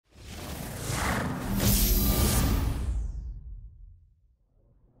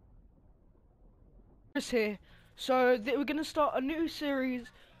here. So we're gonna start a new series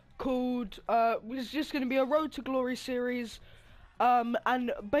called it's just gonna be a Road to Glory series,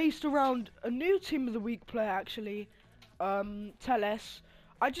 and based around a new Team of the Week player actually, Teles.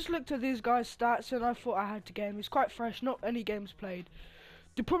 I just looked at these guys' stats and I thought I had to get him. He's quite fresh, not any games played.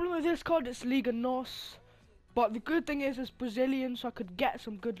 The problem with this card is Liga NOS, but the good thing is it's Brazilian, so I could get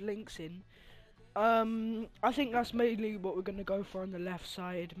some good links in. I think that's mainly what we're gonna go for on the left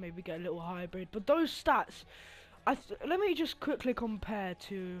side. Maybe get a little hybrid. But those stats, let me just quickly compare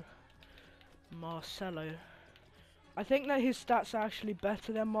to Marcelo. I think that his stats are actually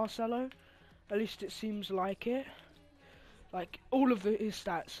better than Marcelo. At least it seems like it. Like all of his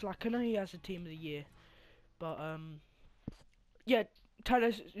stats. Like I know he has a Team of the Year, but yeah,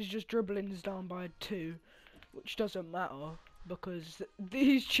 Teles is just dribbling us down by 2, which doesn't matter. Because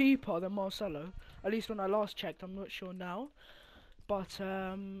he's cheaper than Marcelo, at least when I last checked. I'm not sure now, but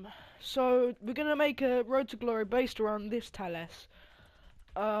so we're gonna make a Road to Glory based around this Teles.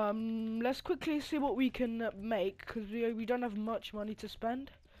 Let's quickly see what we can make, because we don't have much money to spend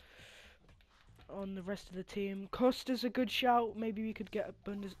on the rest of the team. Costa's a good shout. Maybe we could get a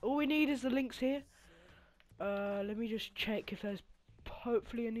Bundes. All we need is the links here. Let me just check if there's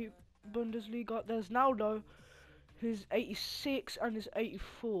hopefully a new Bundesliga. There's Naldo. His 86 and his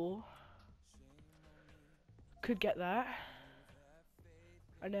 84. Could get that.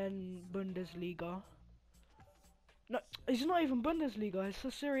 And then Bundesliga. No, it's not even Bundesliga, it's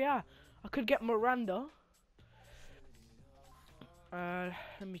the Serie A. I could get Miranda.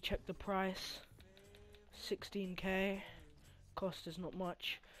 Let me check the price. 16k. Cost is not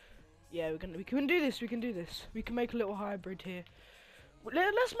much. Yeah, we can do this, we can do this. We can make a little hybrid here.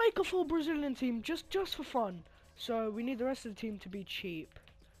 Let's make a full Brazilian team just for fun. So we need the rest of the team to be cheap,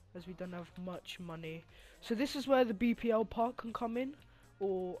 as we don't have much money. So this is where the BPL park can come in,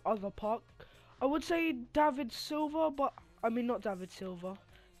 or other park. I would say David Silva, but I mean not David Silva,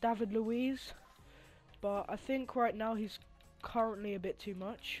 David Luiz. But I think right now he's currently a bit too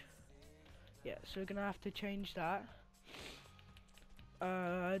much. Yeah, so we're gonna have to change that.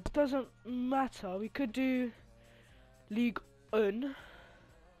 It doesn't matter. We could do Ligue 1,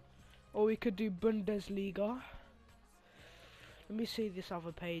 or we could do Bundesliga. Let me see this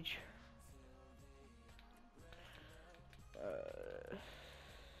other page.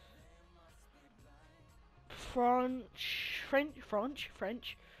 French.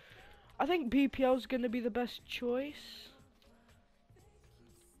 I think BPL is going to be the best choice.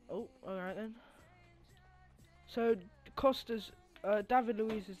 Oh, alright then. So, Costa's, David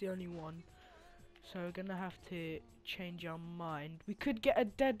Luiz is the only one. So, we're going to have to change our mind. We could get a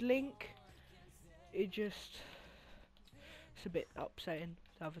dead link. It's a bit upsetting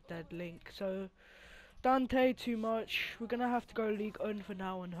to have a dead link. So Dante too much. We're gonna have to go League On for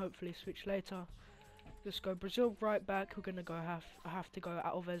now and hopefully switch later. Let's go Brazil right back. We're gonna go have to go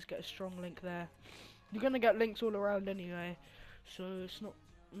Alves, get a strong link there. You're gonna get links all around anyway, so it's not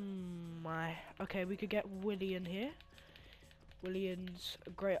okay, we could get Willian here. Willian's a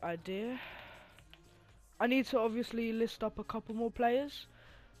great idea. I need to obviously list up a couple more players,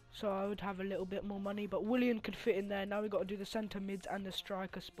 so I would have a little bit more money, but Willian could fit in there. Now we've got to do the centre mids and the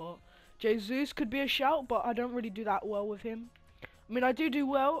striker spot. Jesus could be a shout, but I don't really do that well with him. I mean, I do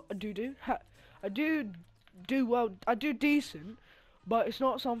well. I do well. I do decent, but it's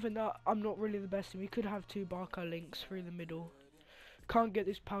not something that I'm not really the best in. We could have 2 Barca links through the middle. Can't get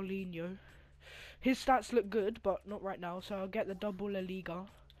this Paulinho. His stats look good, but not right now, so I'll get the double La Liga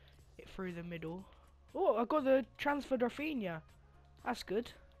through the middle. Oh, I got the transfer Rafinha. That's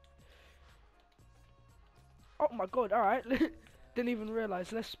good. Oh my god, alright. Didn't even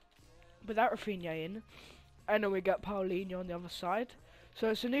realise. Let's put that Rafinha in. And then we get Paulinho on the other side. So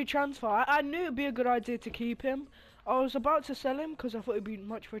it's a new transfer. I knew it'd be a good idea to keep him. I was about to sell him because I thought it'd be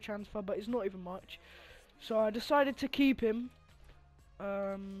much for a transfer, but it's not even much. So I decided to keep him.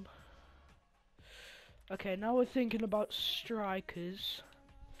 Okay, now we're thinking about strikers.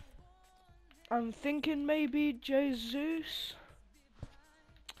 I'm thinking maybe Jesus.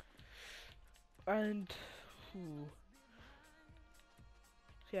 And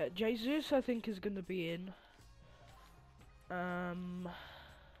yeah, Jesus I think is gonna be in.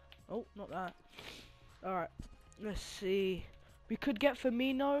 Oh, not that. Alright, let's see. We could get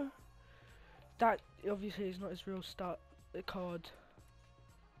Firmino. That obviously is not his real start card.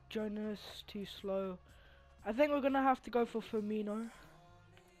 Jonas, too slow. I think we're gonna have to go for Firmino.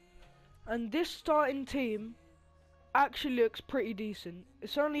 And this starting team actually looks pretty decent.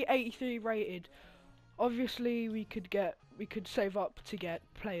 It's only 83 rated. Obviously we could save up to get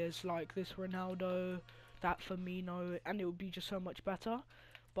players like this Ronaldo, that Firmino, and it would be just so much better.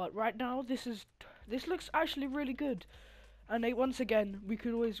 But right now, this looks actually really good. And once again, we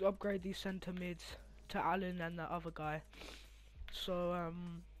could always upgrade these centre mids to Alan and that other guy. So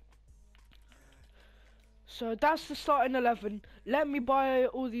that's the starting 11. Let me buy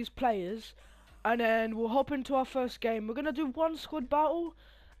all these players, and then we'll hop into our first game. We're gonna do one squad battle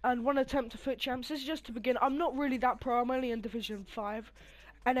and one attempt to FUT champs. This is just to begin. I'm not really that pro. I'm only in Division 5,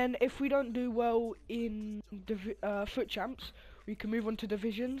 and then if we don't do well in FUT champs, we can move on to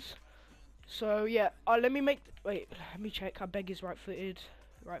divisions. So yeah, let me check. I beg he's right-footed,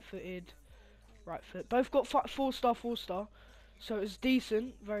 right-footed, right-foot. Both got 4-star, 4-star. So it's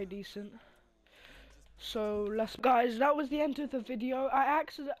decent, very decent. So guys, that was the end of the video. I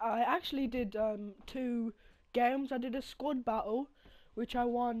actually did 2 games. I did a squad battle, which I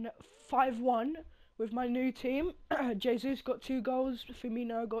won 5-1 with my new team. Jesus got 2 goals,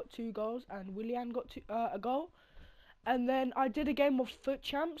 Firmino got 2 goals, and Willian got a goal. And then I did a game of FUT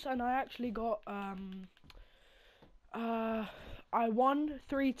champs, and I actually got I won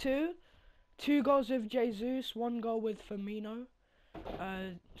 3-2, 2 goals with Jesus, 1 goal with Firmino.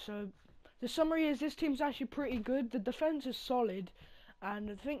 So the summary is this team's actually pretty good. The defense is solid,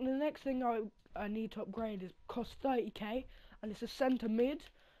 and I think the next thing I need to upgrade is cost 30k, and it's a centre mid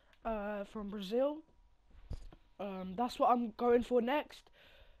from Brazil. That's what I'm going for next.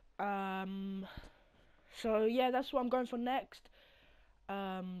 So yeah, that's what I'm going for next.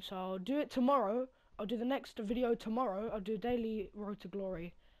 So I'll do it tomorrow. I'll do the next video tomorrow. I'll do daily Road to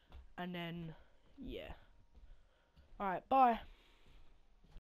Glory, and then yeah. Alright, bye.